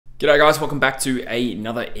G'day guys, welcome back to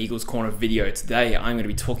another Eagles Corner video. Today I'm going to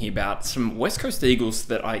be talking about some West Coast Eagles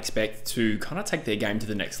that I expect to kind of take their game to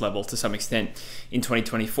the next level to some extent in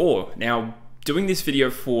 2024. Now, doing this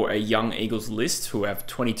video for a young Eagles list who have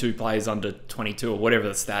 22 players under 22 or whatever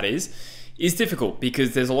the stat is difficult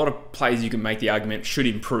because there's a lot of players you can make the argument should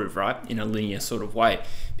improve, right, in a linear sort of way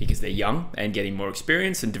because they're young and getting more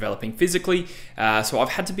experience and developing physically. So I've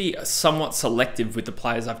had to be somewhat selective with the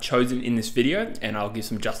players I've chosen in this video, and I'll give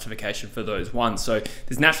some justification for those ones. So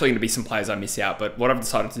there's naturally going to be some players I miss out, but what I've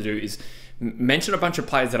decided to do is mention a bunch of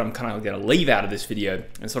players that I'm kind of going to leave out of this video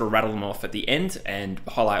and sort of rattle them off at the end and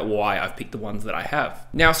highlight why I've picked the ones that I have.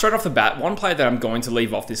 Now, straight off the bat, one player that I'm going to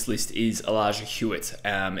leave off this list is Elijah Hewitt.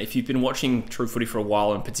 If you've been watching True Footy for a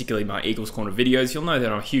while, and particularly my Eagles Corner videos, you'll know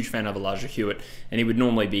that I'm a huge fan of Elijah Hewitt, and he would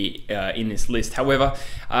normally be in this list. However,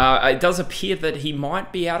 it does appear that he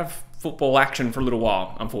might be out of football action for a little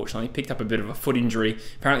while, unfortunately. Picked up a bit of a foot injury.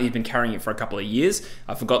 Apparently he's been carrying it for a couple of years.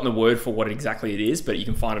 I've forgotten the word for what exactly it is, but you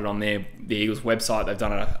can find it on the Eagles website. They've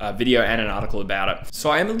done a video and an article about it. So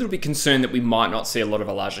I am a little bit concerned that we might not see a lot of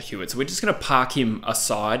Elijah Hewitt. So we're just going to park him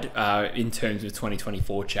aside in terms of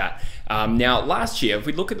 2024 chat. Now, last year, if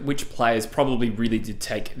we look at which players probably really did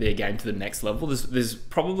take their game to the next level, there's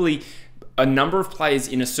probably a number of players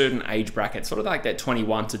in a certain age bracket, sort of like that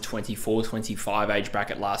 21 to 24, 25 age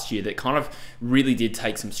bracket last year that kind of really did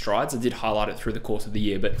take some strides. I did highlight it through the course of the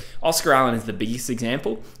year, but Oscar Allen is the biggest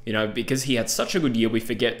example, because he had such a good year. We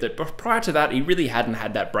forget that prior to that, he really hadn't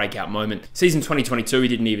had that breakout moment. Season 2022, he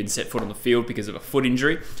didn't even set foot on the field because of a foot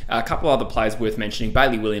injury. A couple other players worth mentioning.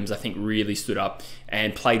 Bailey Williams, I think, really stood up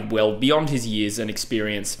and played well beyond his years and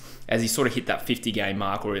experience as he sort of hit that 50-game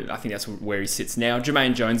mark, or I think that's where he sits now.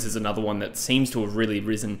 Jermaine Jones is another one that seems to have really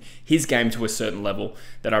risen his game to a certain level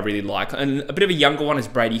that I really like. And a bit of a younger one is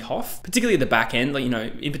Brady Hough, particularly at the back end.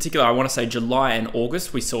 In particular, I want to say July and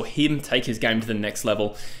August, we saw him take his game to the next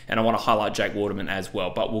level, and I want to highlight Jake Waterman as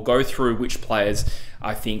well. But we'll go through which players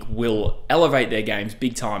I think will elevate their games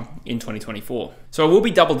big time in 2024. So I will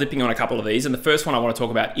be double dipping on a couple of these, and the first one I want to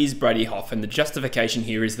talk about is Brady Hough, and the justification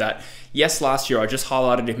here is that, yes, last year I just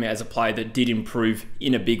highlighted him as a player that did improve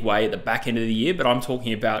in a big way at the back end of the year, but I'm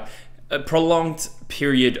talking about a prolonged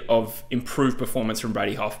period of improved performance from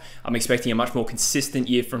Brady Hough. I'm expecting a much more consistent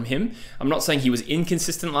year from him. I'm not saying he was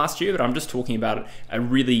inconsistent last year, but I'm just talking about a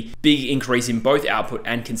really big increase in both output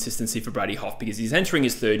and consistency for Brady Hough because he's entering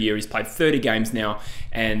his third year. He's played 30 games now,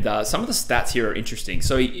 and some of the stats here are interesting.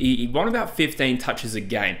 So he won about 15 touches a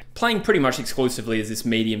game, playing pretty much exclusively as this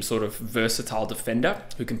medium sort of versatile defender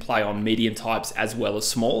who can play on medium types as well as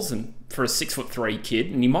smalls, and for a 6'3" kid,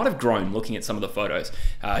 and he might have grown looking at some of the photos.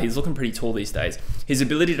 He's looking pretty tall these days. His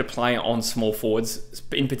ability to play on small forwards,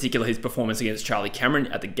 in particular his performance against Charlie Cameron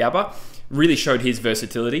at the Gabba, really showed his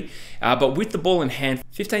versatility. But with the ball in hand,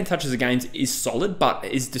 15 touches a game is solid, but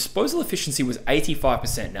his disposal efficiency was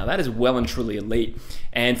 85%. Now that is well and truly elite.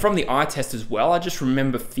 And from the eye test as well, I just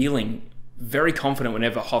remember feeling very confident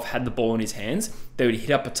whenever Hough had the ball in his hands, they would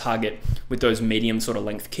hit up a target with those medium sort of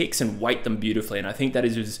length kicks and weight them beautifully. And I think that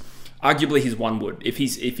is arguably his one wood. If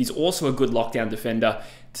he's also a good lockdown defender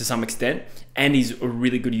to some extent, and he's a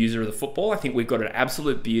really good user of the football, I think we've got an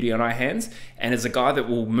absolute beauty on our hands. And as a guy that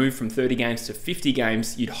will move from 30 games to 50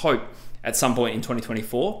 games, you'd hope at some point in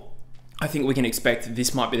 2024, I think we can expect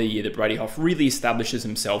this might be the year that Brady Hough really establishes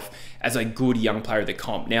himself as a good young player of the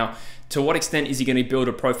comp. Now, to what extent is he going to build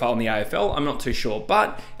a profile in the AFL? I'm not too sure,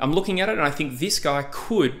 but I'm looking at it and I think this guy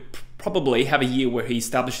could probably have a year where he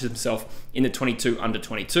establishes himself in the 22 under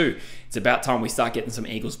 22. It's about time we start getting some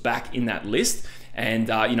Eagles back in that list. And,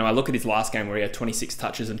 I look at his last game where he had 26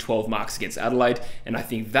 touches and 12 marks against Adelaide, and I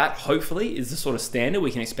think that hopefully is the sort of standard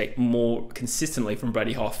we can expect more consistently from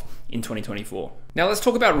Brady Hough in 2024. Now let's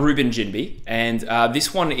talk about Ruben Ginbey, and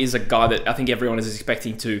this one is a guy that I think everyone is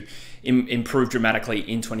expecting to improve dramatically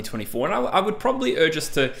in 2024, and I would probably urge us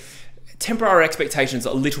to temper our expectations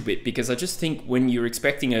a little bit, because I just think when you're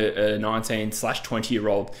expecting a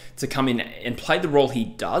 19/20-year-old to come in and play the role he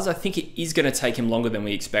does, I think it is going to take him longer than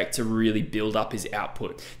we expect to really build up his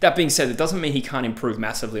output. That being said, it doesn't mean he can't improve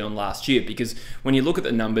massively on last year, because when you look at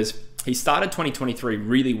the numbers, he started 2023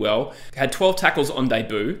 really well, had 12 tackles on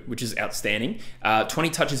debut, which is outstanding, 20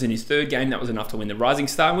 touches in his third game, that was enough to win the Rising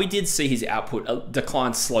Star, and we did see his output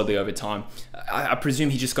decline slowly over time. I presume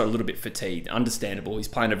he just got a little bit fatigued, understandable. He's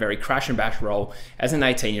playing a very crash and bash role as an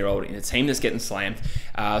 18-year-old in a team that's getting slammed.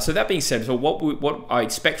 So that being said, so what I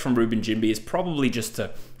expect from Ruben Ginbey is probably just to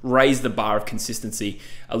raise the bar of consistency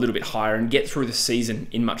a little bit higher and get through the season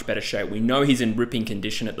in much better shape. We know he's in ripping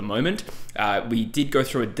condition at the moment. We did go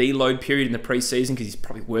through a deload deload period in the preseason because he's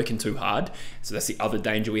probably working too hard. So that's the other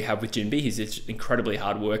danger we have with Jinbi. He's an incredibly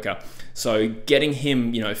hard worker. So getting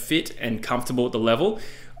him, fit and comfortable at the level,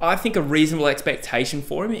 I think a reasonable expectation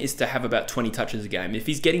for him is to have about 20 touches a game. If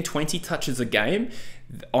he's getting 20 touches a game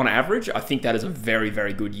on average, I think that is a very,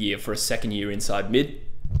 very good year for a second year inside mid.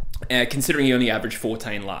 Considering he only averaged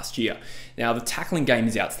 14 last year. Now, the tackling game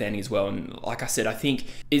is outstanding as well. And like I said, I think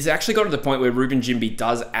it's actually got to the point where Ruben Jinbi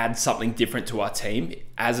does add something different to our team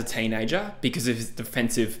as a teenager because of his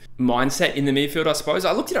defensive mindset in the midfield, I suppose.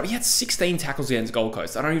 I looked it up. He had 16 tackles against Gold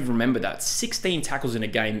Coast. I don't even remember that. 16 tackles in a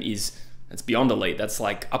game that's beyond elite. That's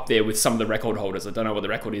like up there with some of the record holders. I don't know what the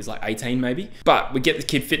record is, like 18 maybe. But we get the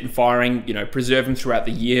kid fit and firing, preserve him throughout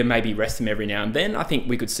the year, maybe rest him every now and then. I think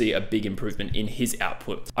we could see a big improvement in his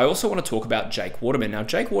output. I also want to talk about Jake Waterman. Now,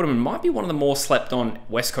 Jake Waterman might be one of the more slept on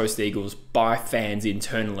West Coast Eagles by fans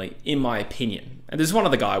internally, in my opinion. And there's one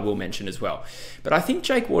other guy I will mention as well. But I think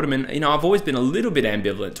Jake Waterman, I've always been a little bit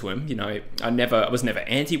ambivalent to him. I was never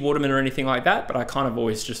anti-Waterman or anything like that, but I kind of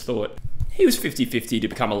always just thought he was 50-50 to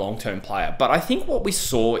become a long-term player. But I think what we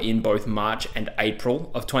saw in both March and April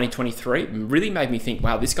of 2023 really made me think,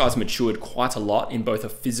 wow, this guy's matured quite a lot in both a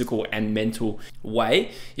physical and mental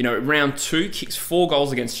way. Round 2, kicks 4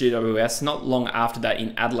 goals against GWS. Not long after that,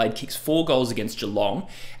 in Adelaide, kicks 4 goals against Geelong.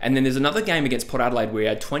 And then there's another game against Port Adelaide where he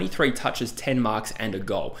had 23 touches, 10 marks, and a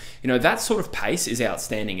goal. That sort of pace is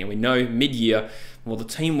outstanding. And we know mid-year, well, the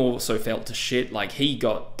team also felt to shit. Like, he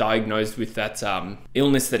got diagnosed with that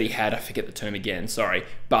illness that he had. I forget the term again, sorry.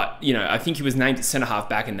 But, I think he was named centre-half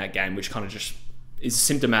back in that game, which kind of just is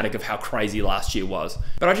symptomatic of how crazy last year was.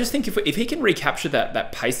 But I just think if he can recapture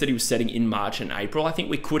that pace that he was setting in March and April, I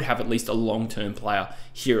think we could have at least a long-term player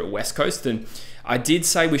here at West Coast. And I did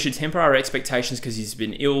say we should temper our expectations because he's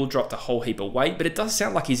been ill, dropped a whole heap of weight, but it does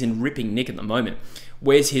sound like he's in ripping nick at the moment.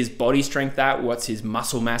 Where's his body strength at? What's his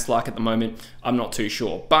muscle mass like at the moment? I'm not too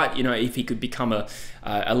sure. But, if he could become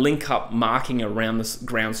a link-up marking around the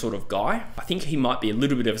ground sort of guy, I think he might be a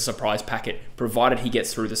little bit of a surprise packet, provided he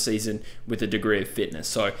gets through the season with a degree of fitness.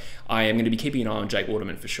 So I am going to be keeping an eye on Jake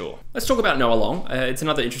Waterman for sure. Let's talk about Noah Long. It's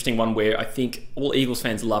another interesting one where I think all Eagles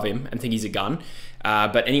fans love him and think he's a gun.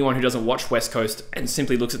 But anyone who doesn't watch West Coast and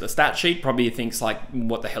simply looks at the stat sheet probably thinks like,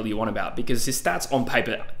 what the hell you want about? Because his stats on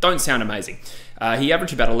paper don't sound amazing. He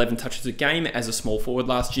averaged about 11 touches a game as a small forward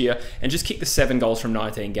last year and just kicked the 7 goals from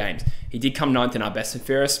 19 games. He did come 9th in our best and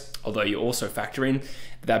fairest, although you also factor in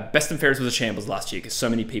that best and fairest was a shambles last year because so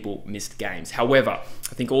many people missed games. However,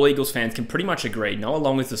 I think all Eagles fans can pretty much agree Noah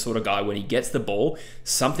Long is the sort of guy when he gets the ball,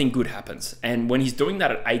 something good happens. And when he's doing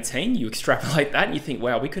that at 18, you extrapolate that and you think,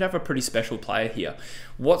 wow, we could have a pretty special player here.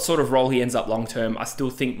 What sort of role he ends up long term, I still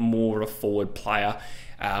think more of a forward player.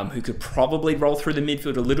 Who could probably roll through the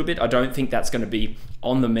midfield a little bit. I don't think that's going to be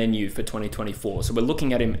on the menu for 2024. So we're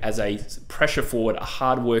looking at him as a pressure forward, a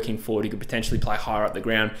hard-working forward who could potentially play higher up the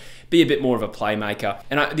ground, be a bit more of a playmaker.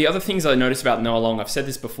 And the other things I noticed about Noah Long, I've said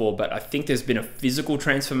this before, but I think there's been a physical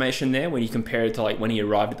transformation there when you compare it to like when he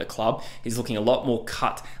arrived at the club. He's looking a lot more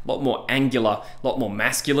cut, a lot more angular, a lot more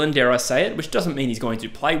masculine, dare I say it, which doesn't mean he's going to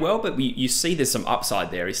play well, but you see there's some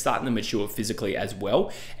upside there. He's starting to mature physically as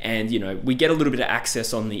well. And, we get a little bit of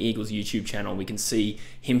access on the Eagles YouTube channel. We can see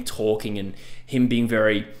him talking and him being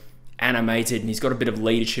very animated, and he's got a bit of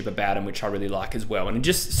leadership about him, which I really like as well. And it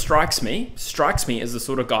just strikes me as the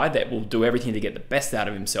sort of guy that will do everything to get the best out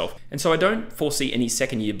of himself. And so I don't foresee any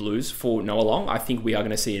second year blues for Noah Long. I think we are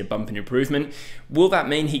going to see a bump in improvement. Will that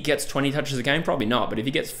mean he gets 20 touches a game? Probably not. But if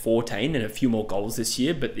he gets 14 and a few more goals this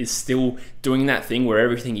year, but is still doing that thing where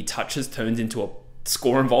everything he touches turns into a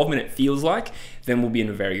score involvement, it feels like, then we'll be in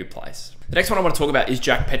a very good place. The next one I want to talk about is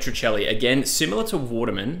Jack Petruccelli. Again, similar to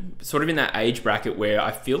Waterman, sort of in that age bracket where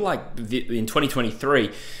I feel like in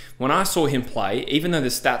 2023, when I saw him play, even though the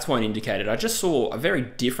stats weren't indicated, I just saw a very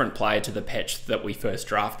different player to the Petch that we first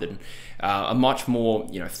drafted. A much more,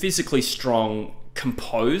 physically strong,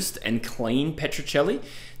 composed and clean Petruccelli.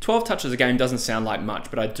 12 touches a game doesn't sound like much,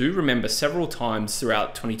 but I do remember several times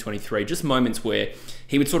throughout 2023, just moments where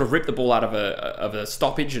he would sort of rip the ball out of a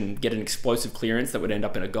stoppage and get an explosive clearance that would end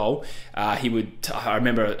up in a goal. I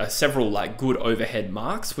remember several good overhead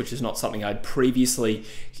marks, which is not something I'd previously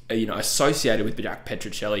associated with Jack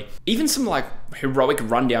Petruccelli. Even some heroic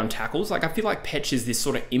rundown tackles. I feel like Petch is this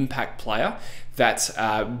sort of impact player that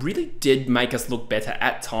really did make us look better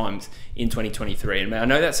at times in 2023. And I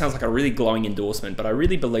know that sounds like a really glowing endorsement, but I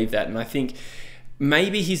really believe that. And I think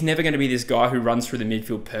maybe he's never going to be this guy who runs through the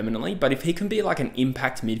midfield permanently, but if he can be like an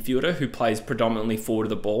impact midfielder who plays predominantly forward of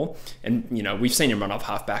the ball, and we've seen him run off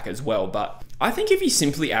half back as well, but I think if he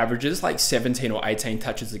simply averages 17 or 18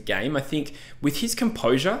 touches a game, I think with his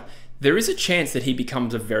composure, there is a chance that he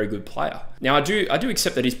becomes a very good player. Now, I do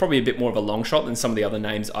accept that he's probably a bit more of a long shot than some of the other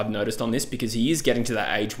names I've noticed on this, because he is getting to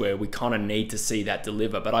that age where we kind of need to see that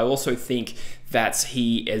deliver. But I also think that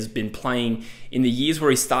he has been playing in the years where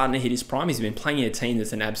he's starting to hit his prime, he's been playing in a team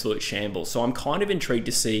that's an absolute shambles. So I'm kind of intrigued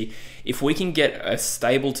to see if we can get a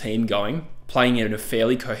stable team going, playing in a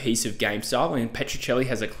fairly cohesive game style, and Petruccelli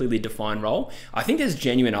has a clearly defined role. I think there's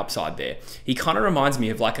genuine upside there. He kind of reminds me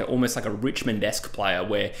of almost like a Richmond-esque player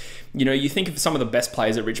where, you think of some of the best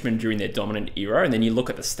players at Richmond during their dominant era, and then you look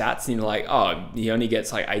at the stats and you're like, oh, he only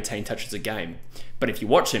gets like 18 touches a game. But if you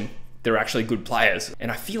watch him, they're actually good players.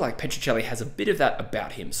 And I feel like Petruccelli has a bit of that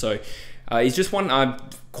about him. So he's just one I've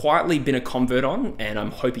quietly been a convert on, and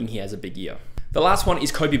I'm hoping he has a big year. The last one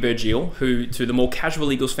is Kobe Bergiel, who, to the more casual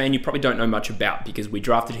Eagles fan, you probably don't know much about because we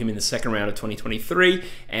drafted him in the second round of 2023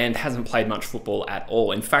 and hasn't played much football at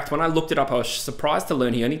all. In fact, when I looked it up, I was surprised to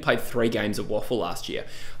learn he only played 3 games of waffle last year.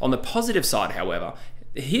 On the positive side, however,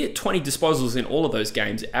 he had 20 disposals in all of those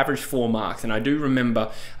games, averaged 4 marks. And I do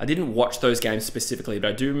remember, I didn't watch those games specifically, but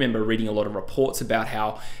I do remember reading a lot of reports about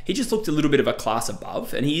how he just looked a little bit of a class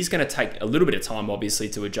above. And he is going to take a little bit of time, obviously,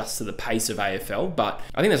 to adjust to the pace of AFL. But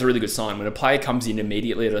I think that's a really good sign when a player comes in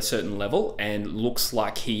immediately at a certain level and looks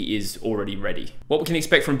like he is already ready. What we can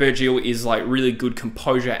expect from Bergiel is like really good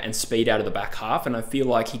composure and speed out of the back half. And I feel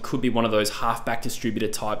like he could be one of those halfback distributor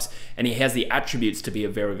types. And he has the attributes to be a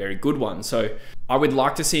very, very good one. So I would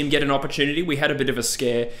like to see him get an opportunity. We had a bit of a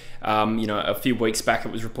scare, a few weeks back.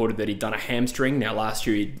 It was reported that he'd done a hamstring. Now, last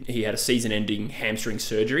year he had a season-ending hamstring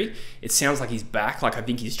surgery. It sounds like he's back. I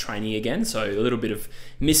think he's training again. So a little bit of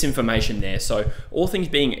misinformation there. So all things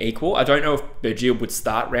being equal, I don't know if Bergiel would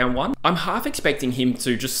start round 1. I'm half expecting him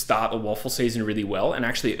to just start the waffle season really well and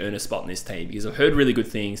actually earn a spot in this team because I've heard really good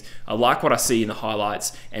things. I like what I see in the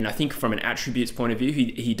highlights, and I think from an attributes point of view,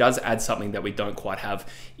 he does add something that we don't quite have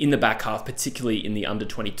in the back half, particularly in the under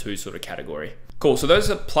 22 sort of category. Cool, so those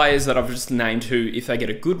are players that I've just named who, if they get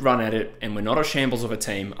a good run at it and we're not a shambles of a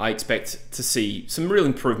team, I expect to see some real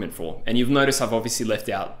improvement for. And you've noticed I've obviously left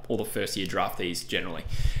out all the first year draftees generally.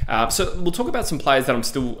 So we'll talk about some players that I'm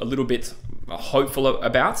still a little bit hopeful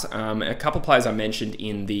about. A couple of players I mentioned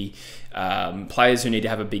in the players who need to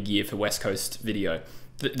have a big year for West Coast video.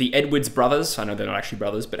 The Edwards brothers, I know they're not actually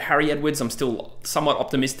brothers, but Harry Edwards, I'm still somewhat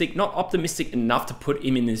optimistic. Not optimistic enough to put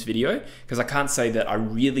him in this video, because I can't say that I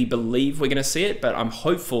really believe we're going to see it, but I'm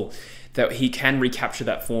hopeful that he can recapture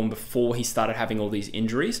that form before he started having all these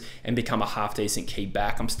injuries and become a half-decent key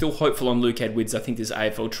back. I'm still hopeful on Luke Edwards. I think there's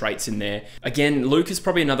AFL traits in there. Again, Luke is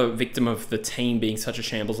probably another victim of the team being such a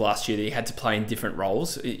shambles last year that he had to play in different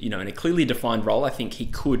roles. In a clearly defined role, I think he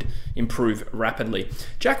could improve rapidly.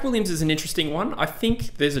 Jack Williams is an interesting one. I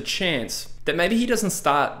think there's a chance that maybe he doesn't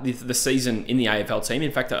start the season in the AFL team.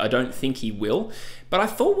 In fact, I don't think he will. But I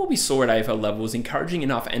thought what we saw at AFL level was encouraging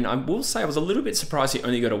enough, and I will say I was a little bit surprised he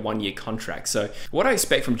only got a 1-year contract. So what I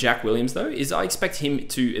expect from Jack Williams, though, is I expect him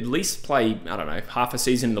to at least play, I don't know, half a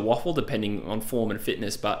season in the waffle, depending on form and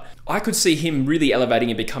fitness. But I could see him really elevating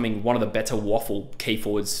and becoming one of the better waffle key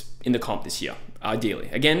forwards in the comp this year, ideally.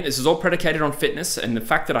 Again, this is all predicated on fitness, and the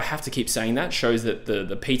fact that I have to keep saying that shows that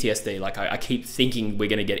the PTSD, I keep thinking we're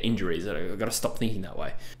going to get injuries. I've got to stop thinking that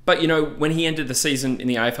way. But, when he ended the season in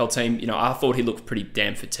the AFL team, I thought he looked pretty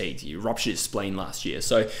damn fatigued. He ruptured his spleen last year.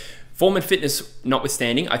 So form and fitness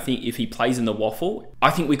notwithstanding, I think if he plays in the waffle,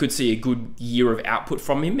 I think we could see a good year of output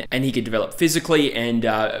from him, and he could develop physically and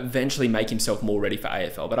eventually make himself more ready for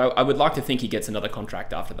AFL. But I would like to think he gets another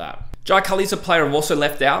contract after that. Jai Culley's a player I've also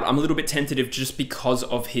left out. I'm a little bit tentative just because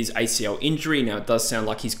of his ACL injury. Now, it does sound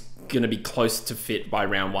like he's going to be close to fit by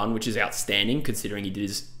round 1, which is outstanding considering he did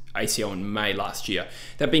his ACL in May last year.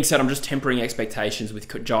 That being said, I'm just tempering expectations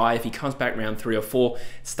with Jai. If he comes back round 3 or 4,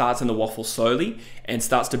 starts in the waffle slowly and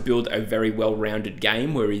starts to build a very well-rounded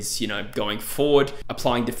game where he's, going forward,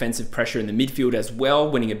 applying defensive pressure in the midfield as well,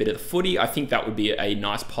 winning a bit of the footy, I think that would be a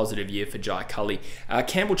nice positive year for Jai Culley.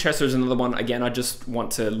 Campbell Chester is another one. Again, I just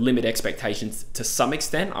want to limit expectations to some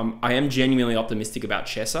extent. I am genuinely optimistic about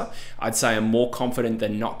Chester. I'd say I'm more confident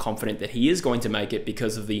than not confident that he is going to make it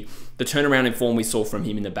because of the turnaround in form we saw from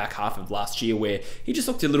him in the back half of last year, where he just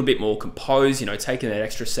looked a little bit more composed, taking that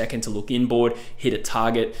extra second to look inboard, hit a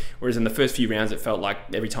target, whereas in the first few rounds it felt like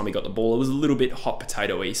every time he got the ball it was a little bit hot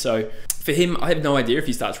potato-y. So for him, I have no idea if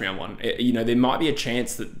he starts round 1. There might be a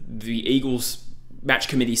chance that the Eagles match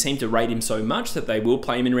committee seem to rate him so much that they will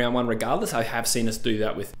play him in round 1 regardless. I have seen us do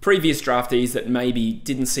that with previous draftees that maybe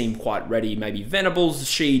didn't seem quite ready. Maybe Venables,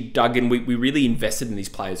 Sheed, Duggan. We really invested in these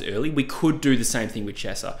players early. We could do the same thing with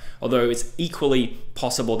Chesser, although it's equally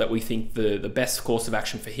possible that we think the best course of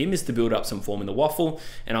action for him is to build up some form in the waffle,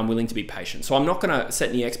 and I'm willing to be patient. So I'm not going to set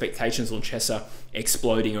any expectations on Chesser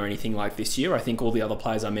exploding or anything like this year. I think all the other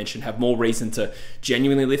players I mentioned have more reason to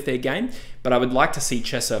genuinely lift their game, but I would like to see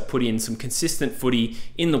Chesser put in some consistent footy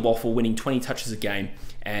in the waffle, winning 20 touches a game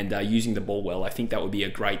and using the ball well. I think that would be a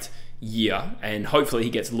great year, and hopefully he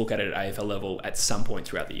gets a look at it at AFL level at some point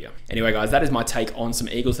throughout the year. Anyway, guys, that is my take on some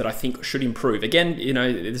Eagles that I think should improve. Again, you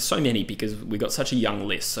know, there's so many because we got such a young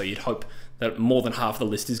list, so you'd hope that more than half the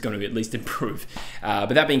list is going to at least improve.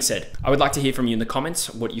 But that being said, I would like to hear from you in the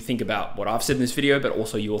comments what you think about what I've said in this video, but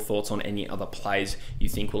also your thoughts on any other plays you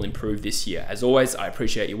think will improve this year. As always, I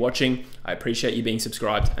appreciate you watching, I appreciate you being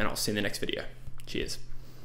subscribed, and I'll see you in the next video. Cheers.